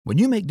When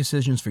you make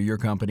decisions for your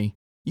company,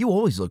 you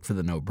always look for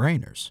the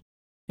no-brainers.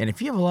 And if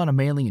you have a lot of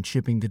mailing and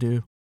shipping to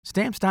do,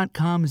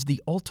 Stamps.com is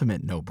the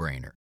ultimate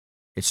no-brainer.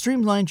 It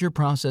streamlines your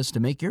process to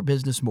make your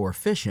business more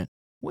efficient,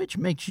 which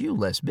makes you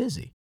less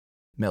busy.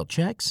 Mail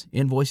checks,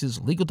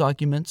 invoices, legal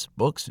documents,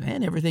 books,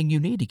 and everything you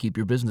need to keep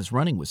your business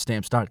running with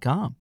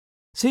Stamps.com.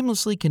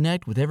 Seamlessly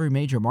connect with every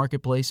major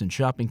marketplace and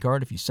shopping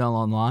cart if you sell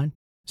online.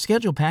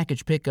 Schedule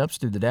package pickups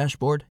through the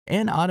dashboard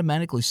and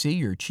automatically see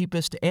your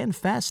cheapest and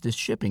fastest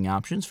shipping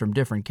options from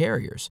different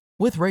carriers,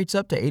 with rates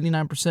up to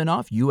 89%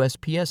 off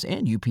USPS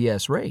and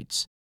UPS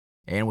rates.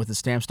 And with the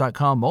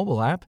Stamps.com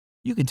mobile app,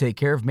 you can take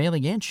care of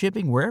mailing and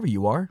shipping wherever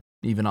you are,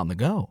 even on the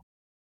go.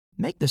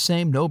 Make the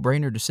same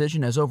no-brainer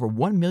decision as over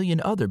 1 million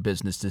other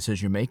business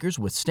decision makers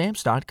with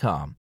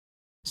Stamps.com.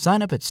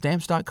 Sign up at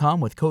Stamps.com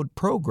with code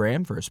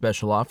PROGRAM for a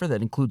special offer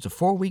that includes a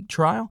 4-week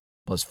trial,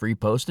 plus free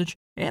postage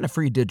and a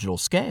free digital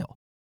scale.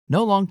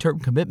 No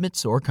long-term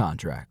commitments or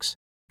contracts.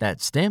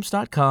 That's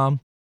Stamps.com,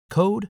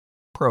 code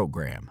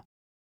PROGRAM.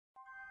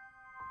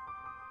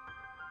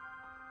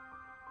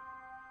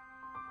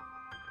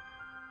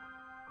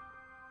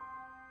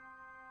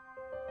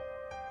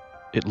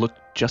 It looked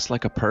just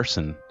like a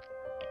person,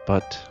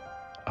 but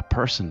a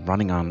person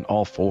running on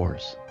all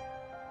fours.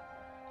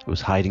 It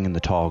was hiding in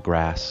the tall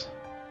grass.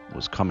 It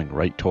was coming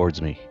right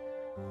towards me.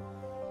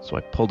 So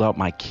I pulled out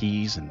my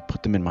keys and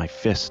put them in my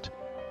fist,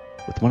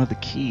 with one of the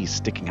keys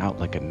sticking out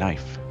like a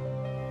knife.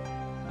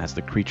 As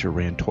the creature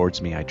ran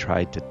towards me, I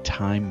tried to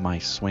time my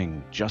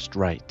swing just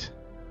right.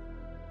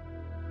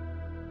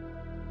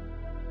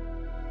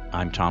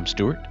 I'm Tom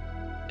Stewart,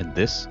 and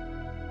this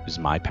is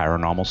my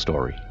paranormal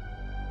story.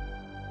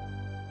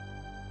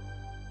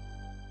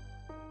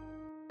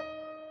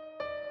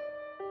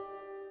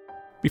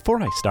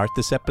 Before I start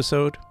this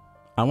episode,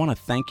 I want to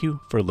thank you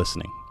for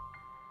listening.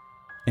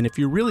 And if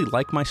you really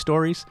like my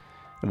stories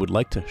and would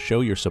like to show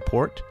your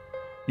support,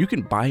 you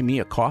can buy me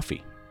a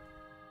coffee.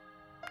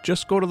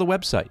 Just go to the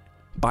website,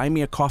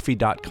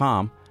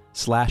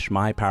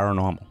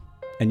 buymeacoffee.com/myparanormal,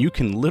 and you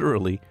can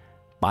literally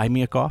buy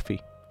me a coffee.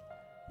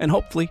 And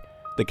hopefully,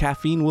 the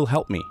caffeine will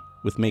help me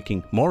with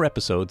making more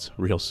episodes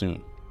real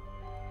soon.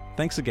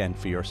 Thanks again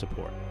for your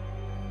support.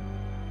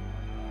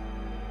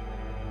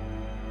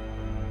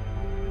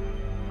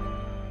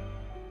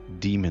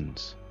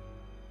 Demons.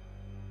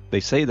 They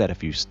say that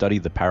if you study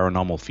the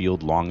paranormal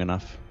field long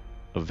enough,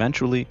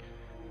 eventually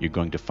you're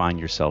going to find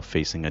yourself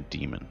facing a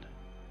demon.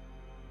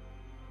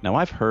 Now,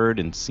 I've heard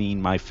and seen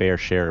my fair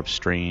share of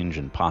strange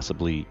and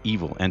possibly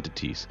evil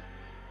entities,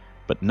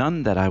 but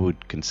none that I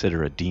would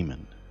consider a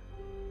demon.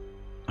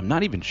 I'm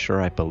not even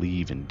sure I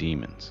believe in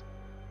demons.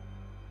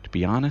 To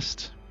be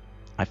honest,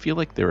 I feel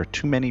like there are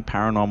too many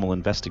paranormal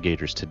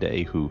investigators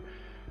today who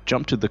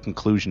jump to the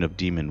conclusion of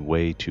demon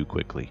way too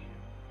quickly.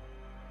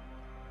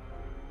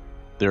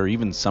 There are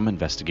even some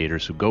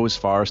investigators who go as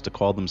far as to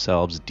call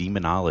themselves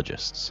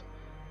demonologists,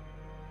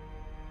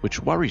 which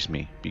worries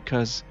me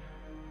because,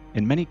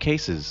 in many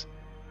cases,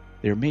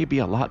 there may be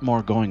a lot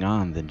more going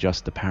on than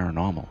just the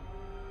paranormal.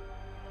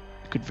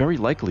 It could very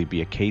likely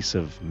be a case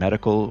of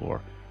medical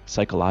or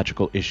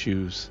psychological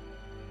issues,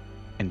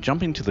 and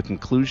jumping to the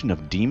conclusion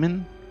of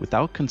demon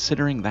without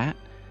considering that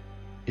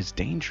is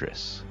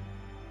dangerous.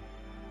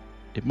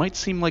 It might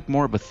seem like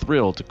more of a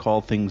thrill to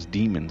call things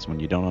demons when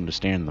you don't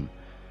understand them,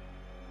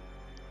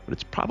 but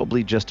it's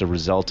probably just a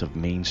result of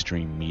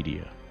mainstream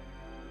media.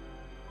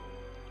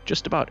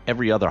 Just about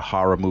every other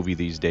horror movie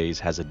these days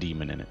has a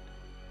demon in it,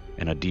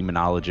 and a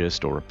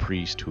demonologist or a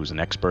priest who's an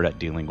expert at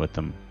dealing with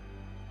them.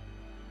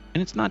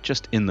 And it's not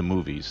just in the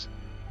movies.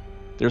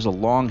 There's a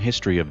long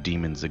history of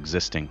demons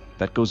existing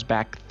that goes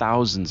back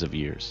thousands of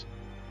years,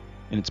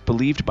 and it's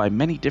believed by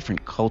many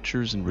different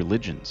cultures and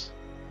religions.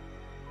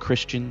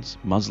 Christians,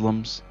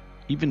 Muslims,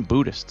 even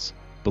Buddhists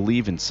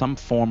believe in some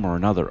form or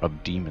another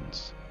of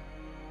demons.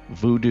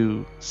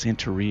 Voodoo,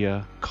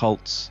 Santeria,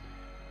 cults,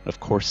 of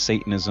course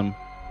Satanism,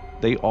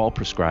 they all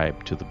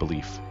prescribe to the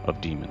belief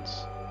of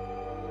demons.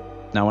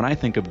 Now, when I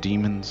think of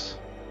demons,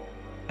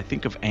 I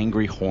think of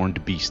angry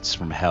horned beasts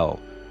from hell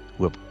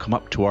who have come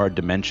up to our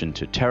dimension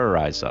to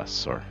terrorize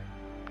us or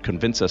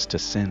convince us to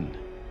sin.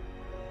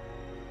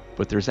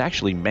 But there's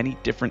actually many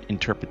different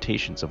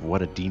interpretations of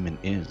what a demon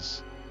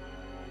is.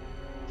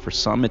 For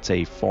some, it's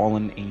a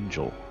fallen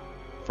angel.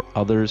 For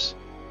others,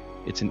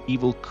 it's an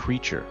evil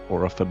creature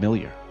or a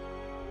familiar,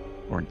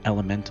 or an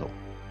elemental.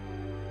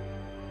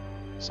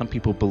 Some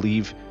people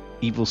believe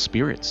evil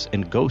spirits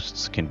and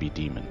ghosts can be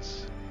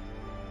demons.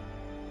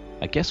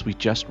 I guess we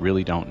just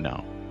really don't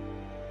know.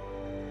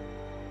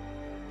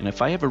 And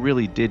if I ever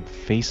really did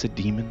face a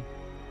demon,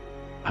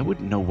 I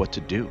wouldn't know what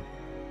to do.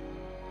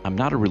 I'm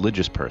not a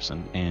religious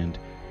person, and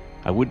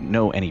I wouldn't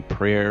know any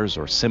prayers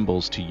or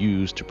symbols to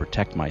use to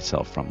protect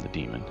myself from the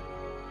demon.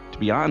 To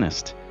be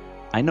honest,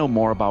 I know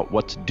more about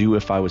what to do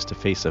if I was to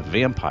face a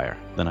vampire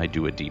than I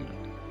do a demon.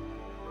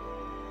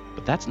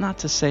 But that's not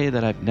to say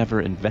that I've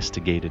never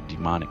investigated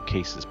demonic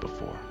cases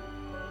before.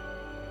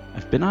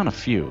 I've been on a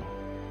few,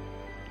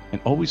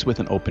 and always with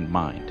an open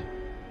mind.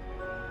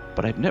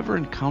 But I've never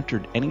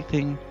encountered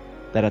anything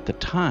that at the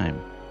time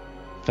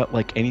felt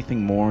like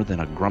anything more than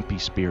a grumpy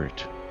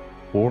spirit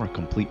or a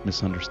complete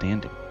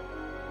misunderstanding.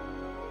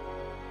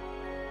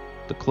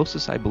 The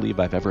closest I believe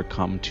I've ever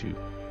come to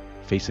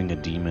facing a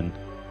demon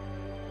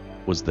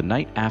was the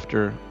night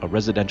after a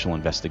residential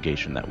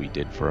investigation that we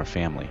did for a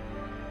family,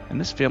 and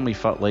this family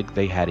felt like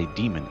they had a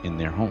demon in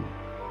their home.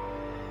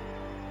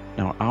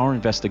 Now, our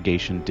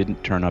investigation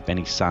didn't turn up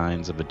any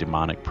signs of a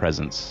demonic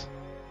presence,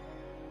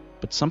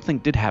 but something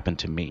did happen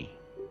to me.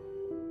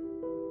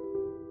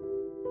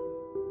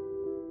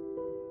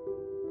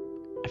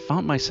 I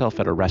found myself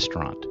at a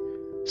restaurant,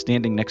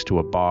 standing next to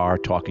a bar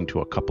talking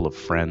to a couple of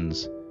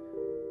friends,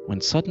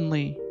 when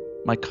suddenly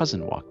my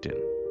cousin walked in.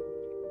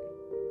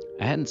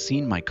 I hadn't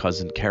seen my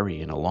cousin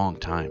Kerry in a long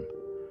time.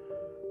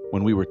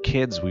 When we were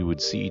kids, we would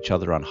see each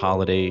other on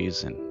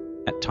holidays and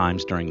at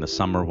times during the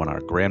summer when our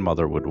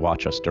grandmother would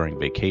watch us during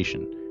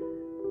vacation.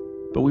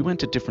 But we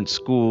went to different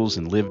schools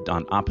and lived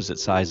on opposite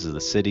sides of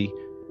the city,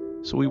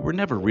 so we were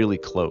never really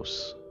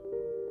close.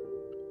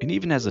 And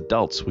even as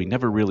adults, we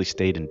never really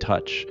stayed in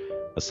touch,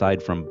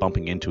 aside from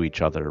bumping into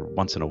each other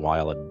once in a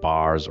while at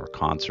bars or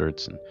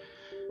concerts, and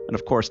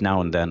of course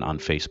now and then on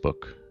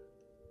Facebook.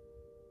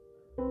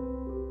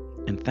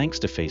 And thanks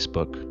to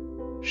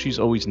Facebook, she's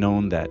always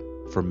known that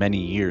for many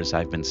years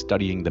I've been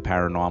studying the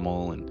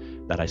paranormal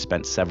and that I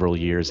spent several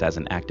years as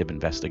an active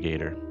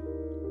investigator.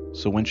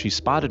 So when she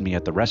spotted me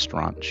at the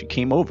restaurant, she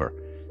came over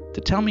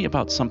to tell me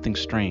about something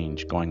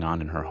strange going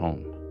on in her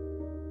home.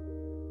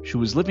 She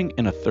was living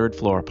in a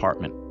third-floor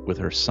apartment with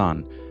her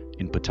son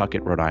in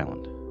Pawtucket, Rhode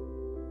Island.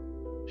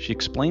 She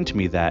explained to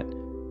me that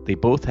they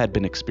both had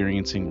been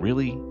experiencing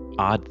really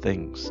odd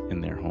things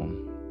in their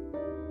home.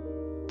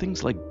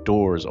 Things like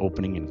doors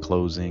opening and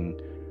closing,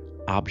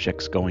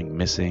 objects going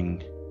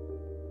missing,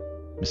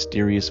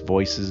 mysterious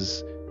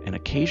voices, and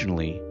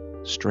occasionally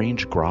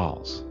strange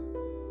growls.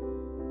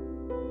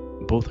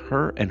 Both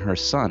her and her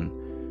son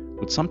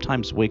would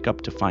sometimes wake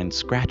up to find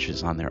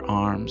scratches on their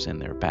arms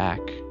and their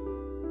back.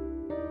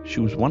 She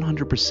was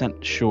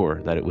 100%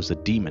 sure that it was a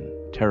demon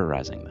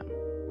terrorizing them.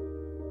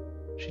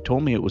 She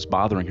told me it was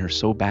bothering her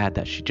so bad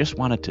that she just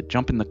wanted to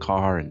jump in the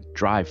car and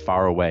drive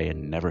far away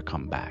and never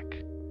come back.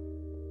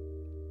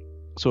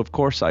 So of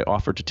course I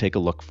offered to take a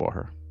look for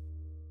her.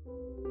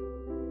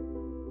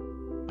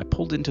 I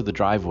pulled into the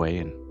driveway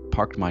and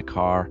parked my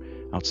car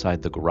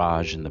outside the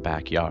garage in the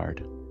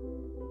backyard.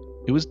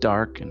 It was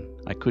dark and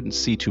I couldn't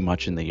see too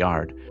much in the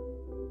yard,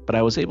 but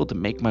I was able to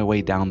make my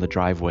way down the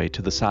driveway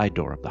to the side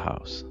door of the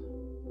house.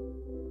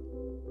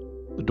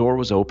 The door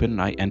was open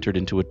and I entered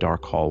into a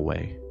dark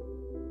hallway.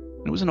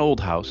 It was an old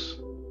house,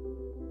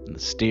 and the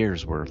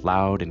stairs were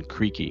loud and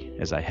creaky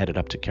as I headed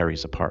up to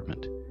Kerry's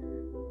apartment.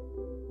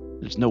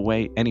 There's no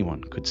way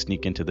anyone could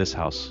sneak into this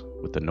house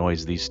with the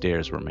noise these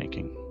stairs were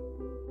making.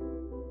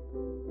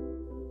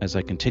 As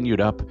I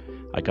continued up,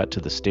 I got to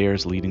the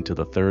stairs leading to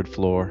the third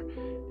floor,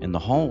 and the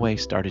hallway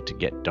started to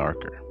get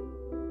darker.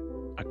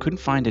 I couldn't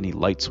find any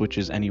light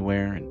switches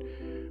anywhere and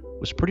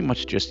was pretty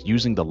much just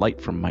using the light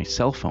from my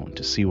cell phone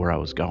to see where I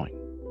was going.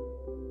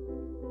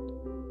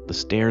 The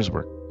stairs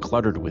were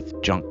cluttered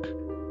with junk,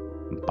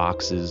 and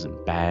boxes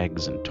and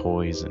bags and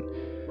toys and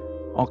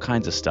all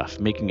kinds of stuff,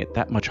 making it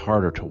that much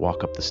harder to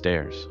walk up the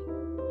stairs.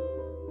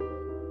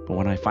 But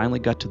when I finally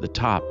got to the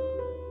top,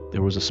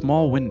 there was a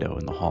small window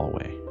in the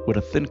hallway with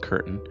a thin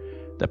curtain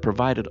that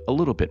provided a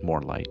little bit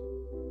more light,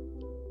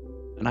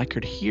 and I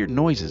could hear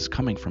noises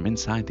coming from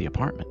inside the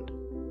apartment.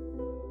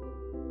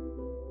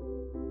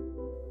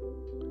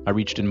 I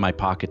reached in my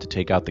pocket to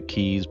take out the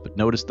keys, but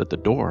noticed that the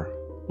door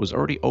was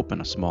already open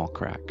a small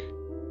crack.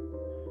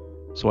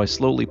 So I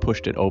slowly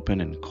pushed it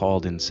open and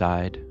called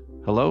inside,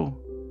 "Hello,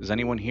 is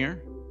anyone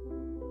here?"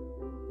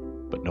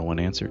 But no one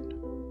answered.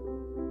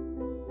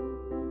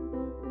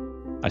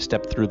 I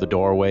stepped through the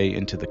doorway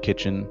into the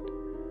kitchen,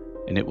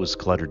 and it was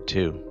cluttered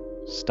too.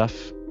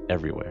 Stuff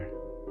everywhere.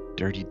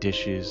 Dirty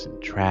dishes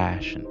and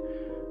trash and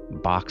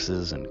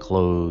boxes and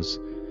clothes.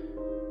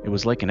 It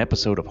was like an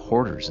episode of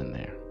Hoarders in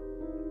there.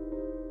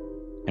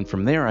 And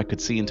from there I could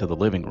see into the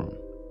living room,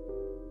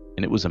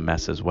 and it was a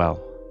mess as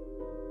well.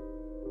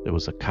 There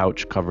was a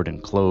couch covered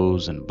in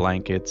clothes and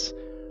blankets,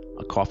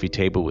 a coffee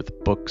table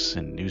with books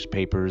and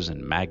newspapers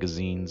and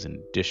magazines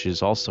and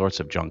dishes, all sorts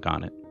of junk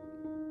on it.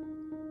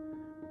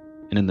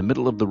 And in the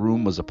middle of the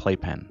room was a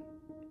playpen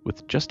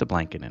with just a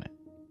blanket in it.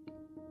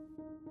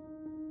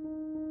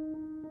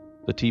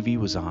 The TV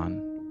was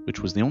on,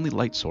 which was the only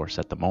light source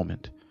at the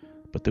moment,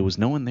 but there was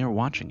no one there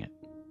watching it.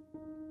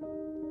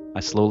 I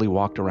slowly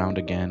walked around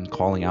again,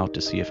 calling out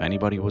to see if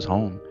anybody was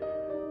home,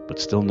 but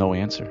still no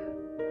answer.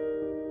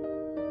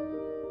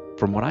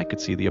 From what I could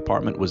see, the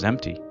apartment was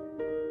empty,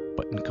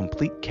 but in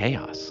complete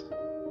chaos.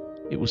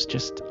 It was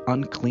just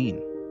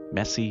unclean,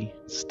 messy,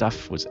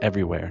 stuff was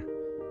everywhere.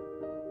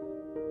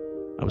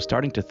 I was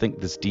starting to think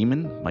this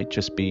demon might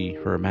just be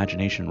her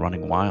imagination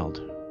running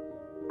wild,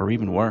 or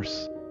even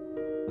worse,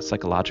 a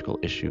psychological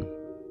issue.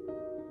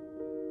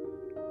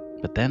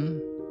 But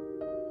then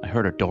I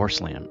heard a door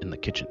slam in the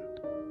kitchen.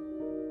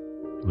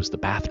 It was the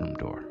bathroom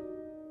door.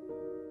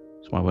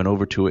 So I went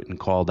over to it and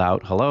called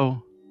out,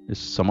 "Hello, is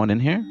someone in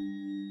here?"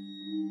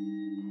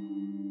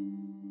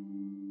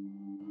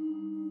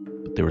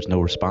 but there was no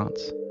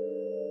response.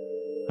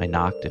 I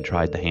knocked and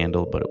tried the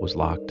handle, but it was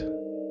locked.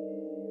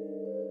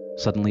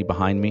 Suddenly,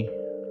 behind me,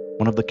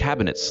 one of the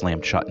cabinets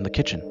slammed shut in the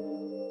kitchen.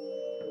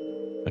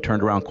 I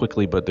turned around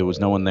quickly, but there was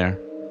no one there.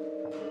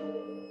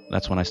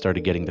 That's when I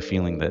started getting the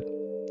feeling that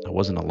I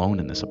wasn't alone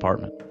in this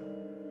apartment.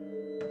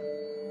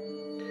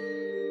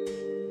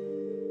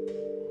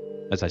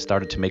 As I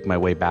started to make my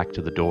way back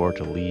to the door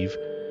to leave,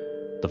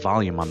 the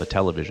volume on the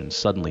television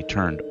suddenly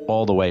turned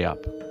all the way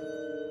up.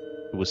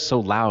 It was so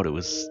loud, it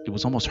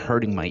was almost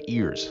hurting my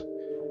ears.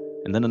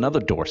 And then another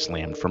door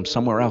slammed from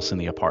somewhere else in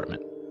the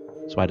apartment,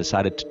 so I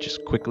decided to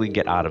just quickly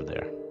get out of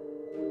there.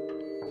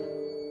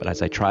 But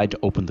as I tried to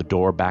open the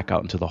door back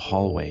out into the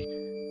hallway,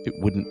 it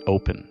wouldn't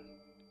open.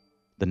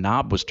 The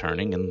knob was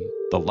turning and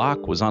the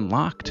lock was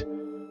unlocked,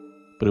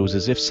 but it was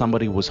as if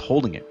somebody was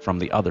holding it from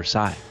the other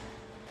side.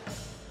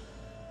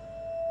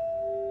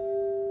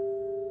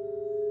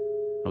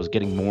 I was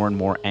getting more and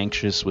more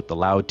anxious with the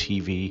loud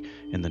TV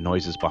and the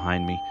noises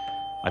behind me.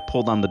 I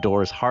pulled on the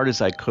door as hard as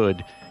I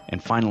could,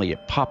 and finally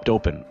it popped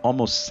open,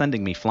 almost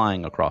sending me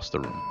flying across the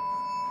room.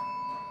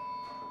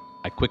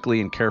 I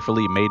quickly and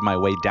carefully made my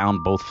way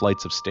down both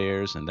flights of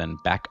stairs and then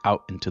back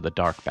out into the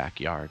dark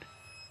backyard.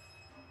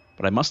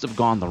 But I must have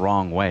gone the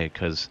wrong way,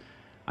 because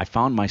I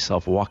found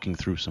myself walking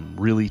through some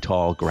really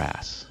tall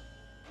grass.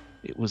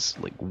 It was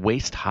like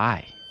waist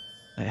high.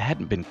 It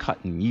hadn't been cut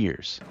in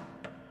years.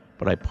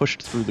 But I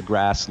pushed through the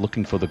grass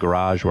looking for the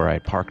garage where I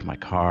parked my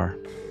car.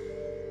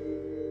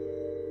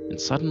 And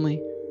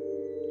suddenly,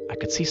 I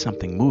could see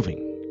something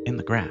moving in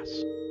the grass.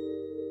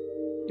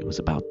 It was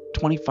about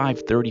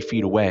 25-30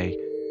 feet away.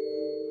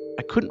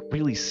 I couldn't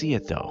really see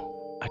it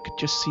though. I could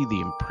just see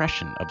the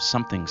impression of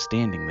something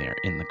standing there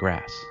in the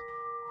grass.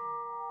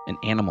 An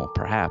animal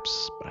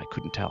perhaps, but I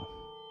couldn't tell.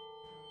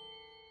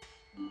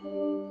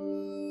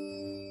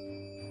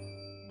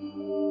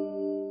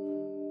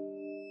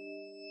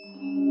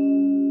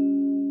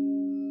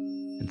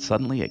 And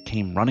suddenly it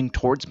came running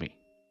towards me.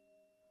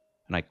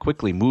 And I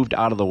quickly moved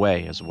out of the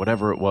way as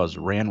whatever it was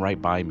ran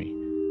right by me.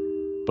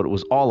 But it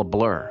was all a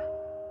blur.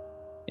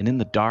 And in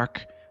the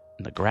dark,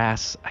 in the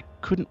grass, I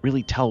couldn't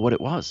really tell what it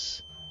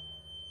was.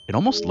 It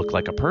almost looked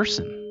like a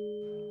person,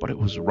 but it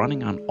was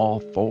running on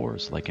all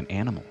fours like an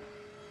animal.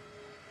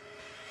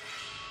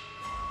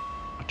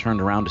 I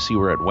turned around to see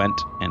where it went,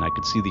 and I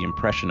could see the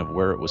impression of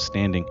where it was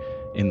standing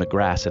in the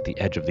grass at the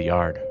edge of the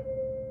yard.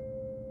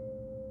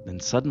 Then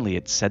suddenly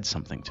it said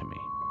something to me.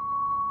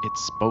 It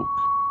spoke,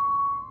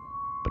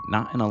 but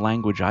not in a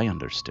language I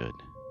understood.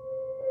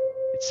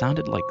 It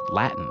sounded like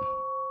Latin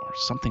or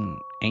something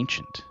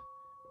ancient,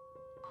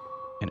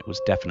 and it was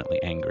definitely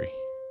angry.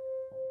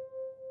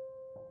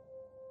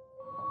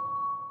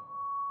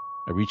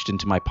 I reached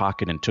into my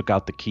pocket and took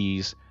out the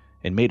keys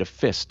and made a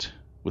fist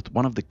with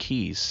one of the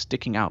keys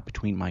sticking out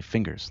between my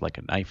fingers like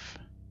a knife.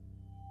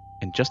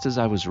 And just as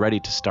I was ready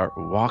to start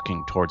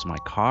walking towards my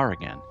car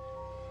again,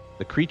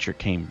 the creature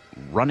came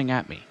running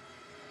at me.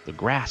 The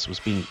grass was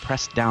being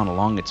pressed down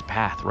along its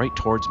path right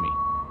towards me.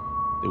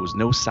 There was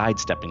no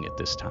sidestepping it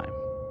this time.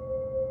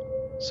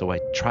 So I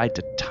tried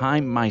to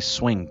time my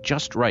swing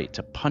just right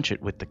to punch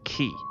it with the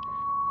key.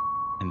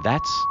 And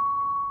that's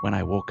when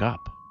I woke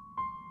up.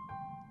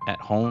 At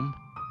home,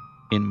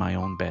 in my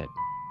own bed.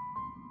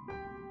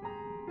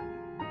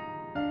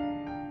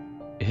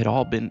 It had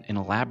all been an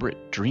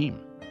elaborate dream.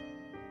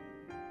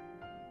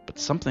 But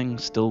something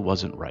still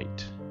wasn't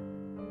right.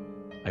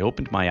 I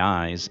opened my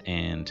eyes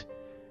and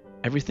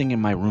everything in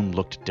my room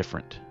looked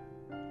different.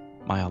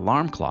 My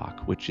alarm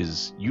clock, which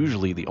is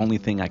usually the only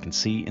thing I can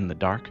see in the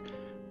dark,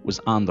 was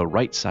on the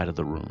right side of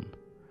the room,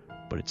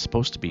 but it's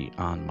supposed to be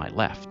on my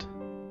left.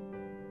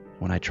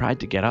 When I tried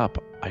to get up,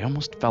 I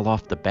almost fell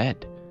off the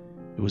bed.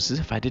 It was as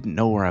if I didn't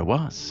know where I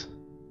was.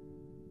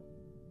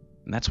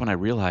 And that's when I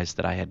realized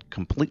that I had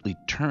completely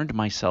turned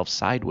myself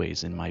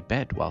sideways in my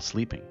bed while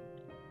sleeping.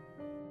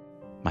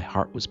 My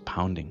heart was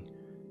pounding.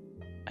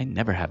 I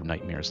never have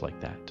nightmares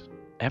like that,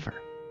 ever.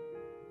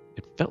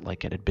 It felt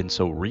like it had been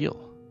so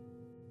real.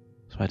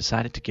 So I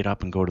decided to get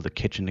up and go to the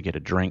kitchen to get a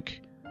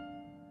drink,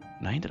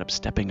 and I ended up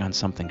stepping on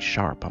something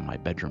sharp on my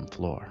bedroom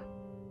floor.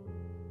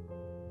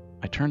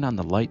 I turned on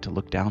the light to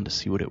look down to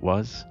see what it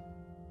was,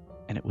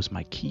 and it was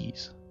my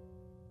keys.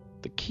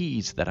 The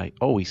keys that I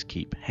always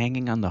keep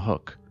hanging on the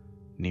hook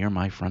near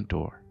my front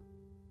door.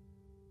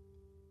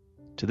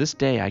 To this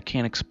day, I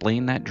can't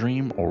explain that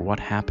dream or what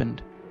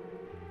happened.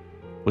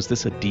 Was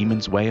this a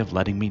demon's way of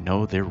letting me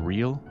know they're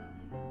real?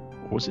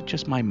 Or was it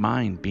just my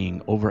mind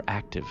being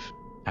overactive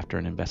after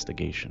an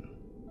investigation?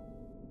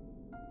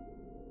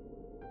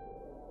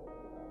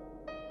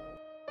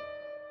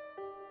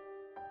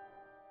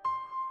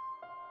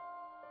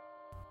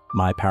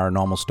 My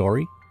Paranormal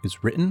Story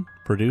is written,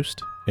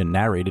 produced, and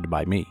narrated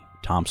by me,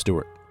 Tom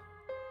Stewart.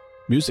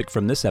 Music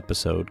from this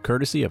episode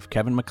courtesy of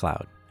Kevin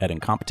MacLeod at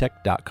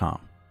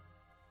Incompetech.com.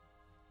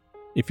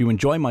 If you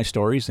enjoy my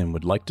stories and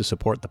would like to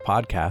support the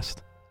podcast,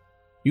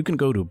 you can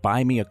go to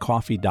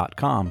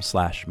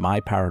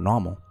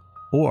buymeacoffee.com/myparanormal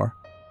or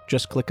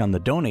just click on the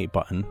donate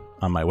button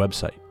on my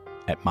website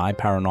at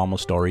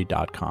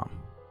myparanormalstory.com.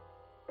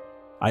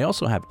 I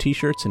also have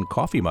t-shirts and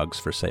coffee mugs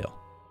for sale.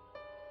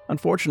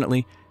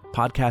 Unfortunately,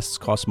 podcasts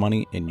cost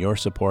money, and your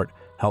support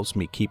helps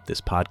me keep this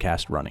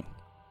podcast running.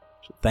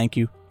 So thank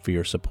you for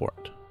your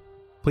support.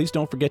 Please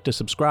don't forget to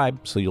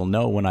subscribe so you'll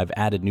know when I've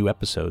added new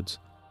episodes.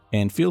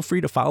 And feel free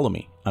to follow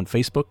me on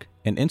Facebook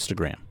and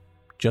Instagram.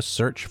 Just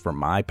search for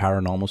My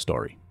Paranormal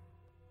Story.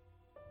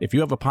 If you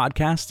have a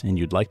podcast and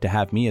you'd like to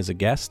have me as a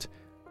guest,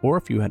 or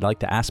if you would like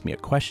to ask me a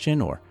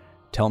question or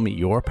tell me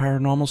your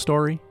paranormal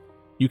story,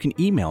 you can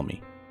email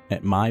me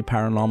at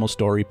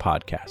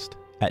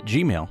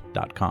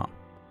myparanormalstorypodcast@gmail.com.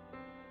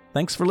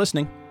 Thanks for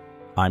listening.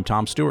 I'm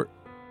Tom Stewart,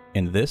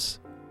 and this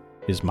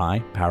is My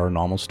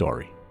Paranormal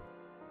Story.